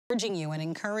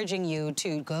encouraging you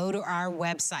to go to our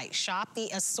website, shop the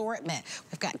assortment.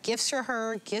 We've got gifts for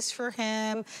her, gifts for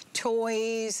him,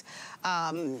 toys.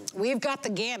 We've got the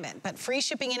gamut, but free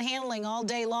shipping and handling all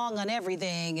day long on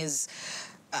everything is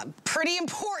pretty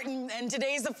important, and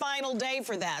today's the final day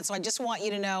for that. So I just want you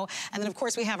to know. And then, of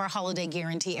course, we have our holiday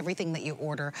guarantee, everything that you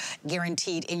order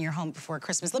guaranteed in your home before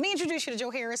Christmas. Let me introduce you to Joe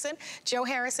Harrison. Joe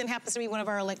Harrison happens to be one of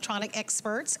our electronic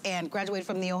experts and graduated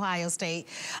from the Ohio State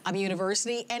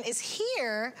University and is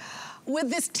here with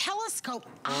this telescope.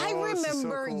 I remember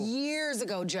so cool. Years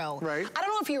ago, Joe. Right. I don't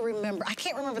know if you remember. I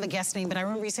can't remember the guest name, but I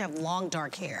remember he used to have long,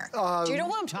 dark hair. Do you know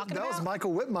what I'm talking about? That was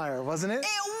Michael Whitmire, wasn't it? It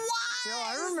was! Yeah,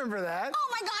 I remember that. Oh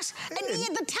my gosh, and he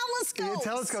had the telescopes. He had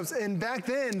telescopes, and back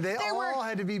then, they all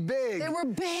had to be big. They were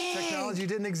big. Technology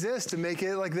didn't exist to make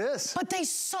it like this. But they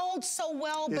sold so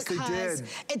well because they did.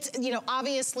 It's, you know,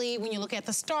 obviously when you look at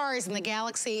the stars and the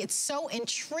galaxy, it's so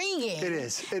intriguing. It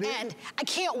is. And I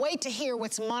can't wait to hear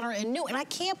what's modern and new. And I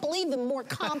can't believe the more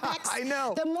compact, I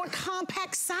know. The more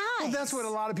compact size. Well, that's what a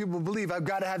lot of people believe. I've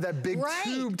got to have that big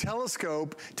tube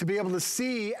telescope to be able to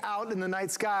see out in the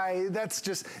night sky. That's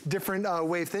just different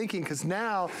way of thinking, because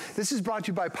now this is brought to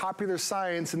you by Popular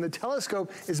Science, and the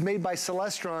telescope is made by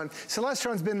Celestron.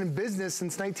 Celestron's been in business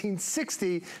since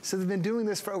 1960, so they've been doing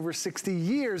this for over 60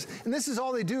 years. And this is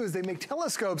all they do, is they make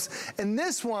telescopes. And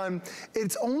this one,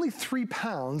 it's only 3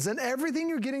 pounds, and everything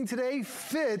you're getting today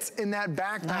fits in that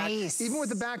backpack. Nice. Even with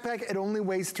the backpack, it only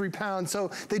weighs 3 pounds.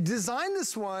 So they designed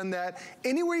this one that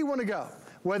anywhere you want to go,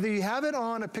 whether you have it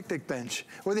on a picnic bench,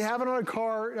 whether you have it on a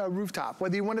car rooftop,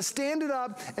 whether you want to stand it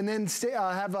up and then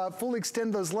fully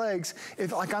extend those legs.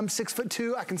 If, like, I'm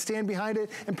 6'2", I can stand behind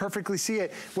it and perfectly see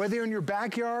it. Whether you're in your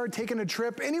backyard, taking a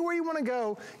trip, anywhere you want to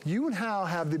go, you now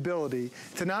have the ability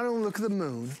to not only look at the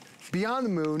moon, beyond the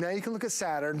moon, now you can look at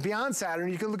Saturn. Beyond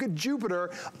Saturn, you can look at Jupiter,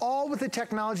 all with the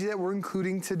technology that we're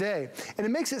including today. And it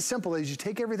makes it simple as you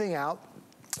take everything out.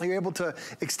 You're able to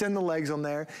extend the legs on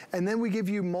there, and then we give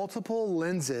you multiple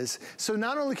lenses. So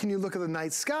not only can you look at the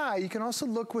night sky, you can also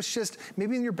look with just,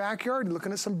 maybe in your backyard, you're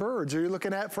looking at some birds, or you're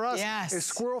looking at, for us, is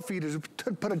squirrel feeders. We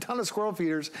put a ton of squirrel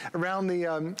feeders around the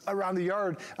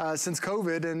yard since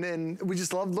COVID, and we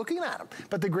just love looking at them.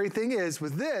 But the great thing is,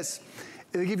 with this,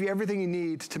 they give you everything you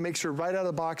need to make sure right out of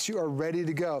the box you are ready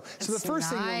to go. So the first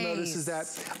thing you'll notice is that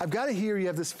I've got it here, you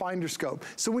have this finder scope.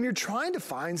 So when you're trying to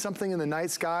find something in the night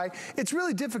sky, it's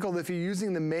really difficult if you're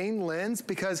using the main lens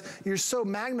because you're so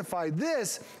magnified.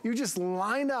 This, you just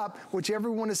line up whichever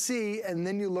you want to see, and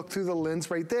then you look through the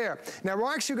lens right there. Now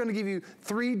we're actually going to give you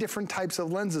 3 different types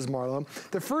of lenses, Marlo.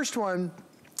 The first one,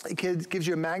 it gives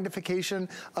you a magnification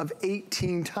of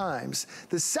 18 times.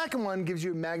 The second one gives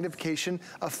you a magnification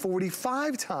of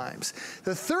 45 times.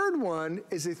 The third one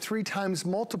is a 3 times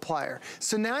multiplier.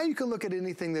 So now you can look at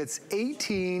anything that's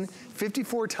 18,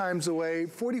 54 times away,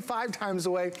 45 times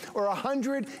away, or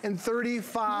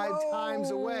 135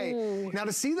 times away. Now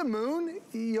to see the moon,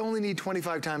 you only need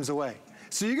 25 times away.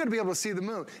 So you're gonna be able to see the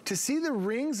moon. To see the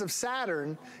rings of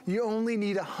Saturn, you only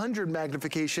need 100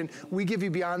 magnification. We give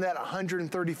you beyond that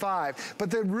 135.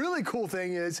 But the really cool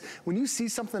thing is, when you see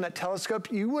something in that telescope,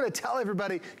 you wanna tell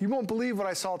everybody, you won't believe what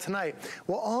I saw tonight.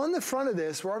 Well, on the front of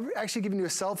this, we're actually giving you a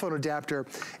cell phone adapter,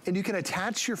 and you can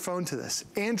attach your phone to this.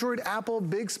 Android, Apple,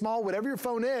 big, small, whatever your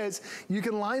phone is, you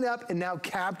can line up and now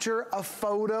capture a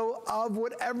photo of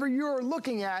whatever you're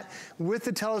looking at with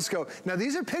the telescope. Now,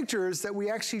 these are pictures that we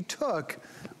actually took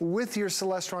with your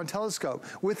Celestron telescope,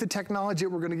 with the technology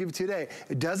that we're gonna give you today.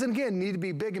 It doesn't, again, need to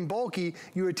be big and bulky.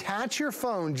 You attach your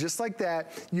phone just like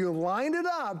that, you line it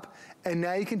up, and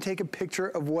now you can take a picture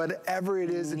of whatever it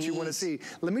is that you wanna see.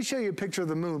 Let me show you a picture of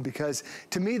the moon, because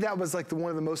to me that was like one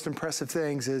of the most impressive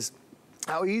things, is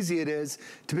how easy it is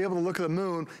to be able to look at the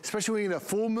moon, especially when you get a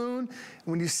full moon.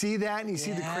 When you see that and you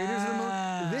see the craters of the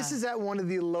moon, this is at one of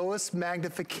the lowest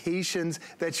magnifications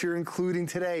that you're including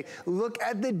today. Look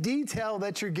at the detail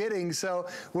that you're getting. So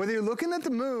whether you're looking at the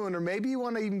moon, or maybe you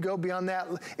want to even go beyond that,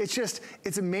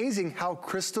 it's amazing how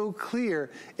crystal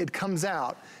clear it comes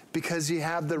out, because you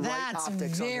have the right optics on there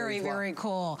as well. That's very, very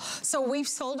cool. So we've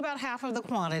sold about half of the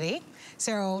quantity,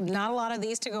 so not a lot of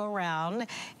these to go around.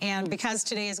 And because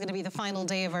today is gonna be the final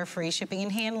day of our free shipping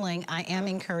and handling, I am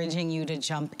encouraging you to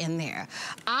jump in there.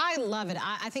 I love it.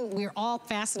 I think we're all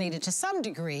fascinated to some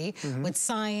degree with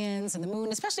science and the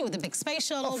moon, especially with the big space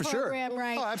shuttle program,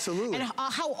 right? Oh, absolutely. And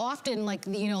how often, like,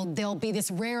 you know, there'll be this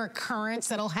rare occurrence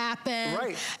that'll happen.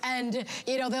 Right. And,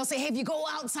 you know, they'll say, hey, if you go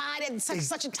outside at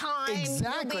such a time,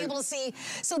 exactly. able to see.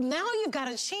 So now you've got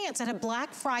a chance at a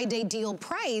Black Friday deal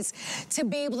price to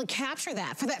be able to capture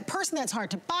that. For that person that's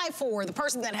hard to buy for, the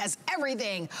person that has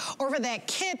everything, or for that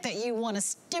kid that you want to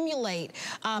stimulate,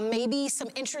 maybe some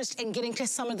interest in getting to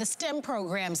some of the STEM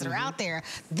programs that are out there.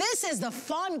 This is the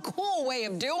fun, cool way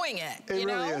of doing it. It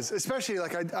really is. Especially,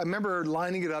 like, I remember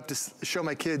lining it up to show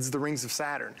my kids the rings of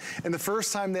Saturn. And the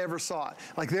first time they ever saw it,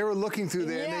 like, they were looking through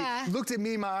there and they looked at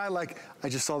me in my eye like, I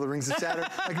just saw the rings of Saturn.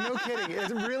 Like, no kidding. It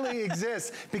really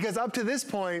exists. Because up to this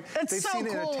point, they've seen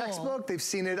it in a textbook, they've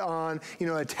seen it on, you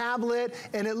know, a tablet,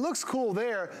 and it looks cool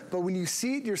there, but when you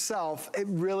see it yourself, it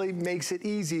really makes it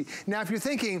easy. Now, if you're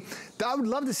thinking, I would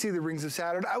love to see the rings of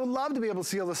Saturn, I would love to be able to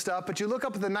see all this stuff, but you look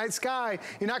up at the night sky,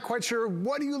 you're not quite sure,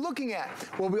 what are you looking at?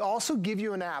 Well, we also give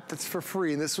you an app that's for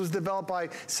free, and this was developed by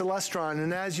Celestron,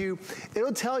 and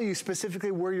it'll tell you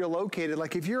specifically where you're located.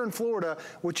 Like, if you're in Florida,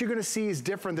 what you're gonna see is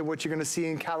different than what you're gonna see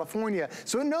in California.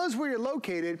 So it knows where you're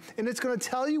located, and it's gonna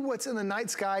tell you what's in the night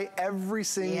sky every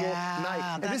single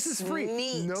night. And this is free.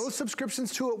 Neat. No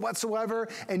subscriptions to it whatsoever,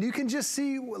 and you can just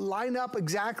see, line up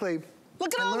exactly.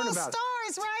 Look at all those stars,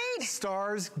 right?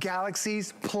 Stars,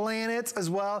 galaxies, planets as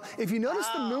well. If you notice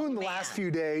the moon the last few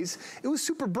days, it was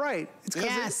super bright. It's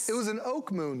because it was an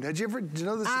oak moon. Did you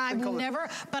know this? I've never,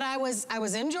 but I was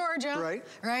in Georgia,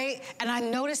 right? And I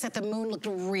noticed that the moon looked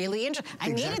really interesting. I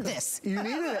needed this. You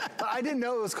needed it. But I didn't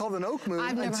know it was called an oak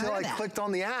moon until I clicked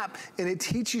on the app, and it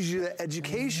teaches you the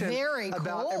education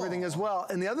about everything as well.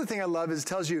 And the other thing I love is it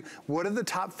tells you what are the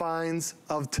top finds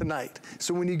of tonight.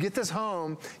 So when you get this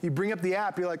home, you bring up the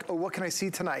app, you're like, oh, what can I see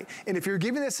tonight? And if you're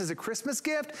giving this as a Christmas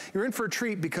gift, you're in for a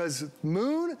treat because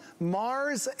Moon,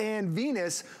 Mars, and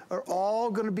Venus are all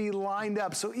going to be lined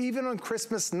up. So even on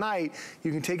Christmas night,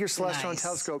 you can take your Celestron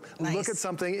telescope, look at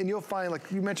something, and you'll find, like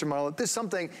you mentioned, Marla, there's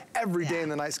something every day in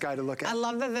the night sky to look at. I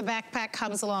love that the backpack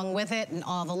comes along with it and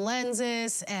all the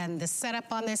lenses and the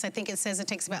setup on this. I think it says it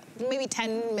takes about maybe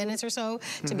 10 minutes or so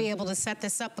to be able to set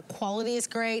this up. The quality is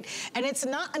great, and it's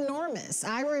not enormous.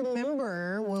 I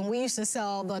remember when we used to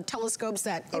sell the telescopes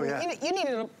that you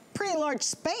needed a pretty large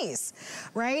space,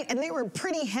 right? And they were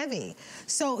pretty heavy.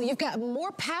 So you've got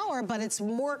more power, but it's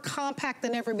more compact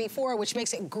than ever before, which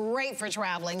makes it great for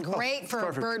traveling, great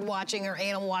for bird watching or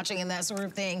animal watching and that sort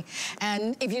of thing.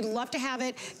 And if you'd love to have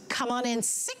it, come on in.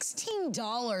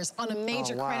 $16 on a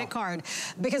major credit card,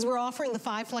 because we're offering the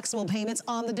 5 flexible payments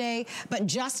on the day, but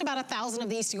just about 1,000 of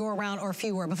these to go around or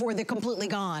fewer before they're completely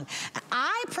gone.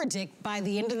 I predict by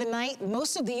the end of the night,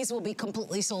 most of these will be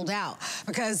completely sold out,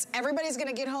 because everybody's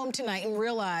gonna get home tonight and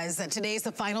realize that today's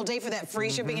the final day for that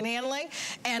free shipping and handling.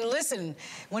 And listen,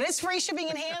 when it's free shipping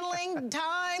and handling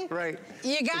time,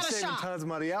 you gotta shop. Tons of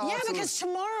money. Yeah, because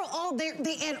tomorrow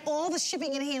they add all the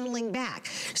shipping and handling back.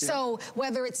 So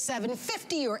whether it's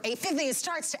 $7.50 or $8.50, it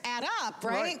starts to add up,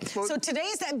 right? Well, so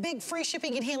today's that big free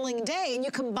shipping and handling day, and you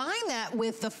combine that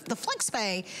with the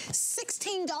FlexPay,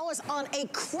 $16 on a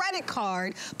credit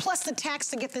card, plus the tax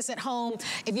to get this at home.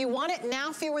 If you want it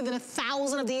now, fewer than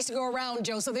 1,000 of these to go around,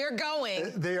 Joe. So they're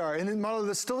going. They are, and in Marla,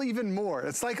 there's still even more.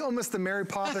 It's like almost the Mary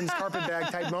Poppins carpet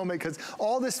bag type moment, because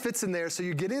all this fits in there. So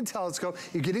you're getting a telescope,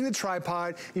 you're getting the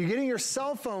tripod, you're getting your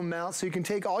cell phone mount, so you can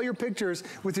take all your pictures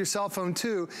with your cell phone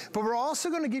too. But we're also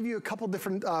going to give you a couple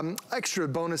different extra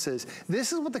bonuses.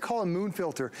 This is what they call a moon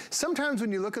filter. Sometimes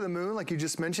when you look at the moon, like you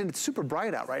just mentioned, it's super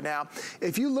bright out right now.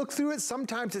 If you look through it,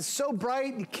 sometimes it's so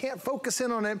bright you can't focus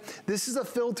in on it. This is a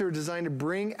filter designed to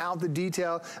bring out the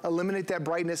detail, eliminate that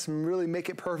brightness, and really make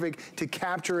it perfect to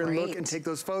capture and look and take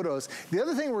those photos. The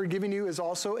other thing we're giving you is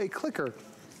also a clicker.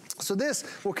 So this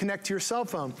will connect to your cell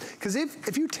phone. Because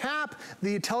if you tap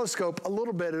the telescope a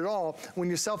little bit at all, when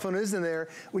your cell phone is in there,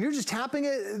 when you're just tapping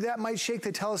it, that might shake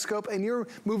the telescope, and you're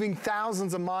moving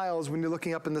thousands of miles when you're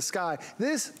looking up in the sky.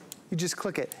 This, you just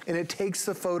click it, and it takes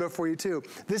the photo for you too.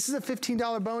 This is a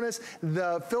 $15 bonus.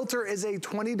 The filter is a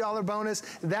 $20 bonus.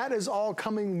 That is all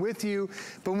coming with you.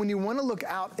 But when you want to look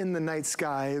out in the night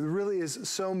sky, there really is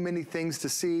so many things to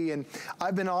see. And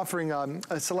I've been offering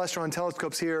Celestron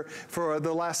telescopes here for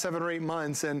the last 7 or 8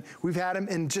 months, and we've had them,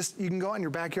 and just, you can go out in your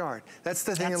backyard. That's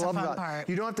the thing I love about it.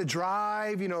 You don't have to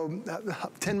drive,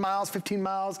 10 miles, 15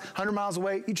 miles, 100 miles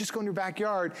away. You just go in your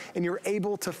backyard, and you're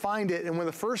able to find it. And one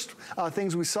of the first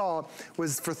things we saw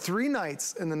was for 3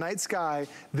 nights in the night sky,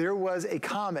 there was a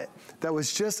comet that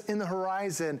was just in the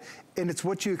horizon, and it's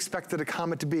what you expected a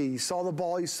comet to be. You saw the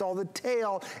ball, you saw the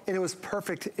tail, and it was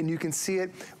perfect, and you can see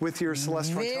it with your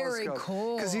Celestron telescope. Very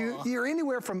cool. Because you're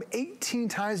anywhere from 18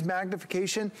 times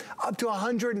magnification up to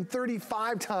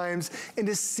 135 times, and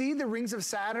to see the rings of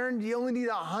Saturn, you only need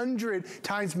 100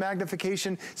 times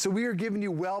magnification, so we are giving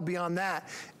you well beyond that.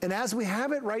 And as we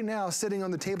have it right now sitting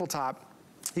on the tabletop,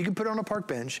 You can put it on a park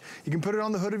bench. You can put it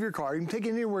on the hood of your car. You can take it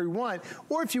anywhere you want.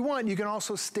 Or if you want, you can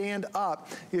also stand up.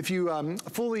 If you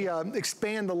fully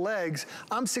expand the legs,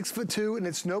 I'm 6'2", and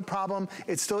it's no problem.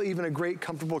 It's still even a great,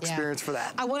 comfortable experience for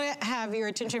that. I want to have your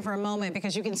attention for a moment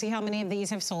because you can see how many of these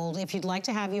have sold. If you'd like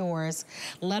to have yours,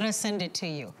 let us send it to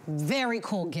you. Very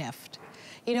cool gift.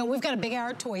 You know, we've got a big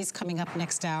hour of toys coming up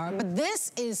next hour, but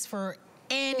this is for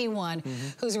anyone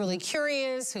who's really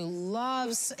curious, who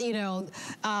loves, you know,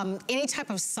 any type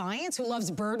of science, who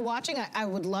loves bird watching. I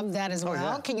would love that as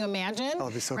well. Yeah. Can you imagine? Oh,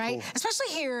 it'd be so right? cool. Especially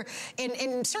here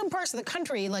in certain parts of the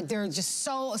country, like there's just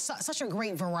such a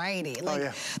great variety.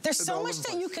 Like there's so much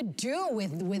that you could do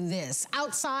with this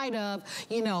outside of,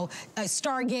 you know,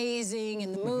 stargazing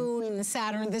and the moon and the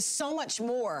Saturn. There's so much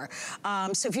more.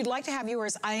 So if you'd like to have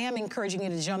yours, I am encouraging you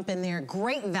to jump in there.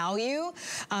 Great value.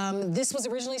 This was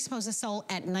originally supposed to sell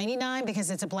at $99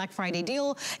 because it's a Black Friday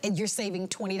deal, and you're saving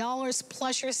 $20,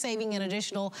 plus you're saving an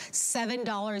additional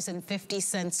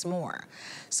 $7.50 more.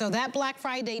 So that Black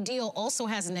Friday deal also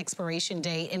has an expiration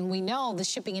date, and we know the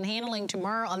shipping and handling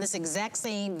tomorrow on this exact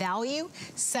same value,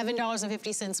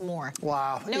 $7.50 more.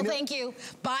 Wow. No, thank you.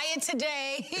 Buy it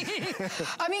today.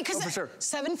 I mean, because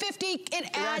 $7.50, it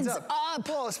adds up.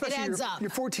 Well, especially you're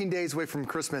 14 days away from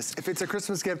Christmas. If it's a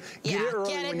Christmas gift, get it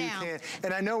early when you can.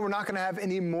 And I know we're not going to have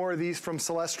any more of these from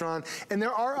Celestron. And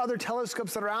there are other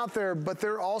telescopes that are out there, but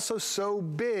they're also so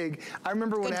big. I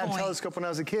remember when I had a telescope when I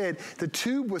was a kid, the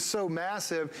tube was so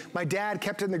massive. My dad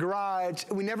kept it in the garage.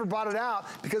 We never brought it out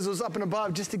because it was up and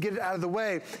above just to get it out of the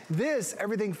way. This,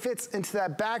 everything fits into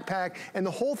that backpack, and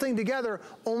the whole thing together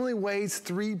only weighs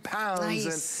 3 pounds.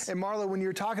 Nice. And Marlo, when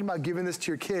you're talking about giving this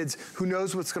to your kids, who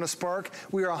knows what's going to spark?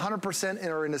 We are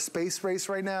 100% in a space race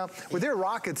right now, with their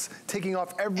rockets taking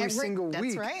off every single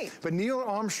week. That's right. But Neil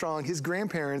Armstrong, his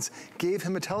grandparents gave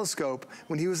him a telescope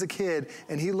when he was a kid,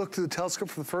 and he looked through the telescope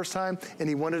for the first time, and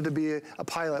he wanted to be a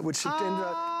pilot, which ended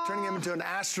up turning him into an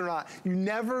astronaut. You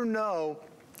never know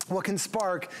what can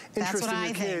spark interest in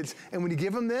your kids. And when you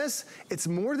give them this, it's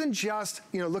more than just,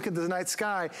 you know, look at the night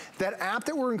sky. That app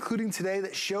that we're including today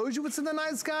that shows you what's in the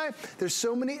night sky, there's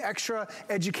so many extra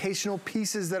educational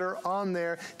pieces that are on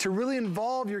there to really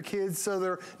involve your kids so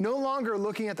they're no longer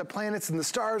looking at the planets and the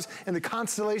stars and the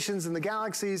constellations and the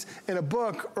galaxies in a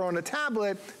book or on a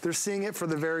tablet. They're seeing it for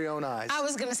their very own eyes. I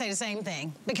was going to say the same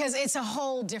thing because it's a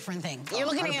whole different thing. You're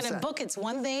looking 100%. at a book, it's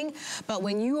one thing, but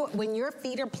when your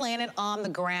feet are planted on the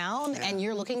ground and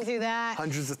you're looking through that,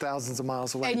 hundreds of thousands of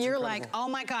miles away, and you're like, oh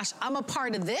my gosh, I'm a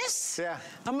part of this. Yeah.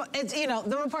 You know,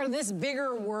 I'm a part of this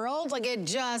bigger world. Like, it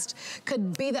just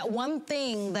could be that one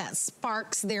thing that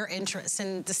sparks their interest.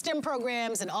 And the STEM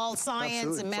programs and all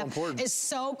science and math is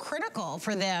so critical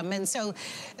for them. And so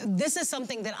this is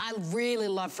something that I really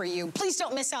love for you. Please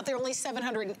don't miss out. There are only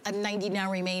 790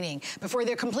 now remaining before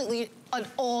they're completely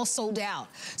all sold out.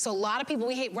 So a lot of people,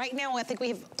 right now, I think we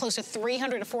have close to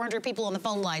 300 to 400 people on the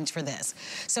phone lines for this.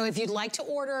 So if you'd like to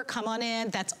order, come on in.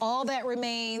 That's all that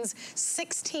remains.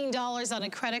 $16 on a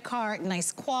credit card,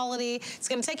 nice quality. It's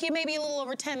gonna take you maybe a little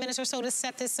over 10 minutes or so to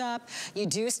set this up. You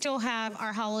do still have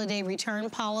our holiday return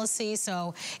policy,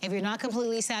 so if you're not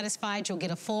completely satisfied, you'll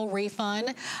get a full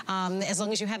refund, as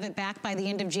long as you have it back by the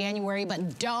end of January,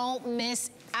 but don't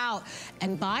miss out.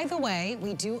 And by the way,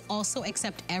 we do also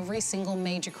accept every single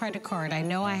major credit card. I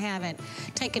know I haven't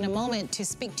taken a moment to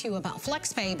speak to you about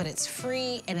FlexPay, but it's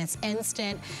free and it's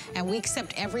instant, and we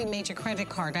accept every major credit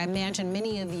card. I imagine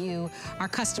many of you are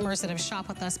customers that have shopped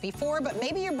with us before, but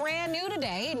maybe you're brand new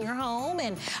today in your home,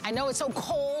 and I know it's so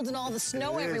cold and all the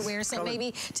snow everywhere, so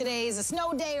maybe today is a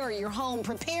snow day or you're home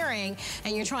preparing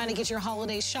and you're trying to get your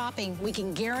holiday shopping. We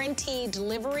can guarantee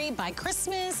delivery by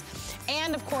Christmas,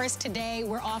 and of course today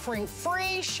we're offering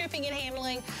free shipping and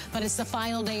handling, but it's the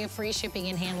final day of free shipping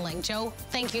and handling. Joe,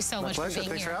 thank you so much for being here.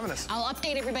 Thanks for having us. I'll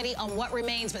update everybody on what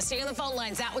remains, but stay on the phone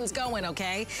lines. That one's going,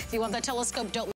 okay? If you want that telescope, don't